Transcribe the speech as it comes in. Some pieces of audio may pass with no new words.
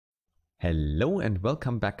Hello and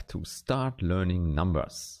welcome back to Start Learning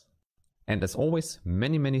Numbers. And as always,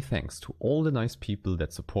 many thanks to all the nice people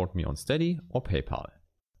that support me on Steady or PayPal.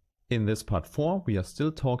 In this part 4, we are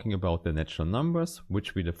still talking about the natural numbers,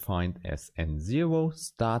 which we defined as n0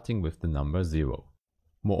 starting with the number 0.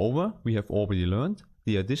 Moreover, we have already learned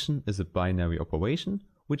the addition is a binary operation,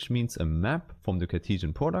 which means a map from the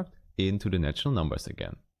Cartesian product into the natural numbers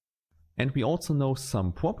again. And we also know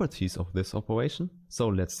some properties of this operation, so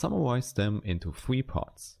let's summarize them into 3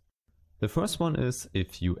 parts. The first one is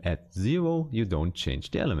if you add 0, you don't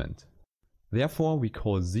change the element. Therefore, we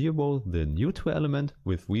call 0 the neutral element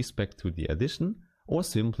with respect to the addition, or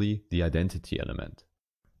simply the identity element.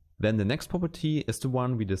 Then the next property is the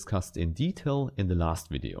one we discussed in detail in the last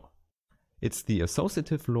video. It's the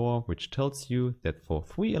associative law, which tells you that for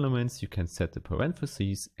 3 elements you can set the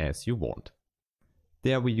parentheses as you want.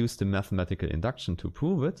 There we use the mathematical induction to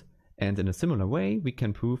prove it, and in a similar way we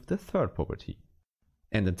can prove the third property.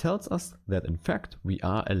 And it tells us that in fact we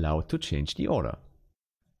are allowed to change the order.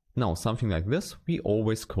 Now something like this we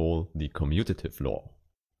always call the commutative law.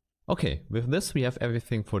 Okay, with this we have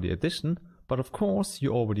everything for the addition, but of course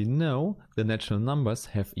you already know the natural numbers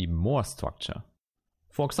have even more structure.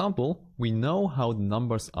 For example, we know how the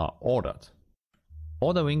numbers are ordered.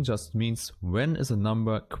 Ordering just means when is a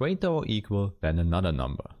number greater or equal than another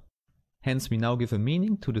number. Hence we now give a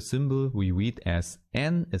meaning to the symbol we read as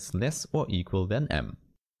n is less or equal than m.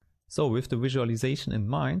 So with the visualization in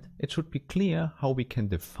mind, it should be clear how we can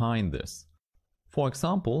define this. For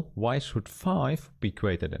example, why should 5 be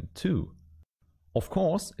greater than 2? Of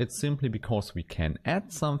course, it's simply because we can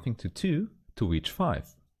add something to 2 to reach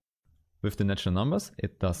 5. With the natural numbers,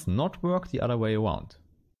 it does not work the other way around.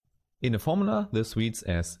 In a formula, this reads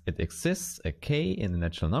as it exists a k in the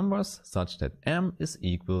natural numbers such that m is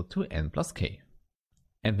equal to n plus k.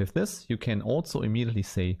 And with this, you can also immediately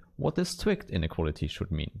say what the strict inequality should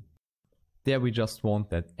mean. There we just want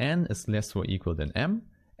that n is less or equal than m,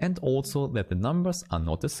 and also that the numbers are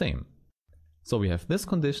not the same. So we have this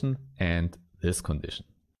condition and this condition.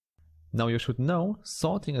 Now you should know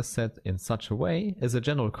sorting a set in such a way is a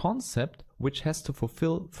general concept which has to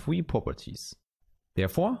fulfill 3 properties.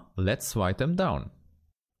 Therefore, let's write them down.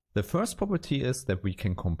 The first property is that we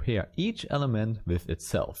can compare each element with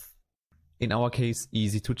itself. In our case,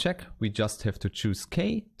 easy to check, we just have to choose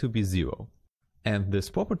k to be 0. And this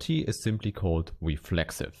property is simply called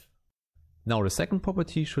reflexive. Now the second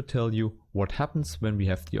property should tell you what happens when we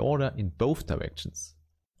have the order in both directions.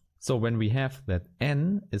 So when we have that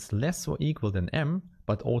n is less or equal than m,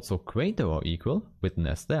 but also greater or equal, written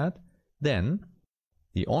as that, then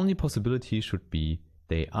the only possibility should be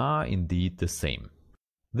they are indeed the same.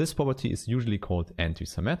 This property is usually called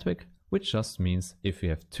antisymmetric, which just means if we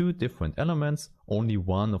have 2 different elements, only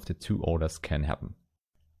one of the 2 orders can happen.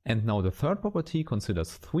 And now the third property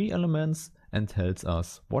considers 3 elements and tells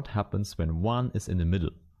us what happens when one is in the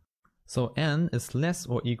middle. So n is less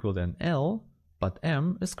or equal than L, but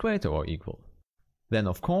m is greater or equal. Then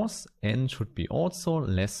of course n should be also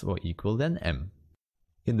less or equal than m.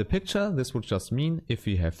 In the picture, this would just mean if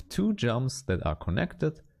we have 2 jumps that are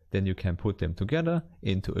connected, then you can put them together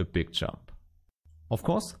into a big jump. Of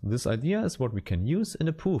course, this idea is what we can use in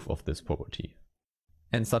a proof of this property.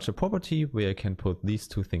 And such a property where you can put these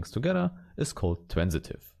 2 things together is called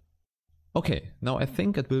transitive. Okay, now I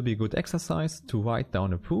think it will be a good exercise to write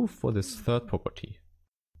down a proof for this third property.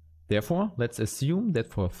 Therefore, let's assume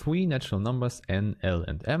that for 3 natural numbers n, l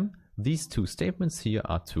and m, these 2 statements here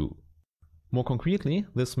are true. More concretely,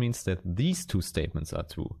 this means that these 2 statements are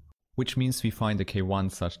true, which means we find a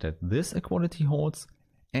k1 such that this equality holds,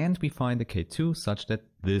 and we find a k2 such that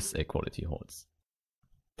this equality holds.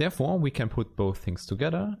 Therefore, we can put both things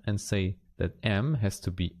together and say that m has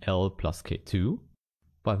to be l plus k2,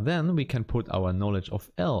 but then we can put our knowledge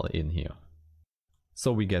of l in here.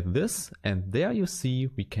 So we get this, and there you see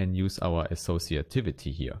we can use our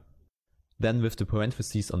associativity here. Then with the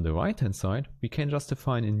parentheses on the right hand side, we can just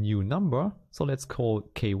define a new number, so let's call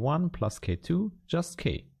k1 plus k2 just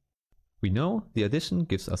k. We know the addition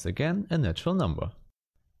gives us again a natural number.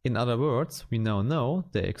 In other words, we now know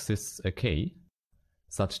there exists a k,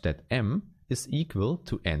 such that m is equal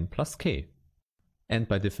to n plus k. And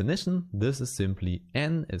by definition, this is simply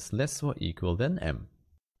n is less or equal than m.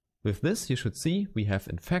 With this you should see we have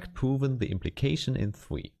in fact proven the implication in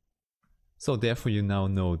 3. So therefore you now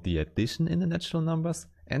know the addition in the natural numbers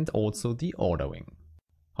and also the ordering.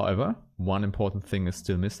 However, one important thing is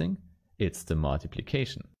still missing, it's the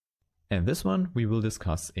multiplication. And this one we will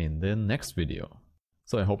discuss in the next video.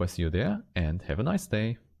 So I hope I see you there and have a nice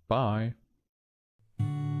day. Bye!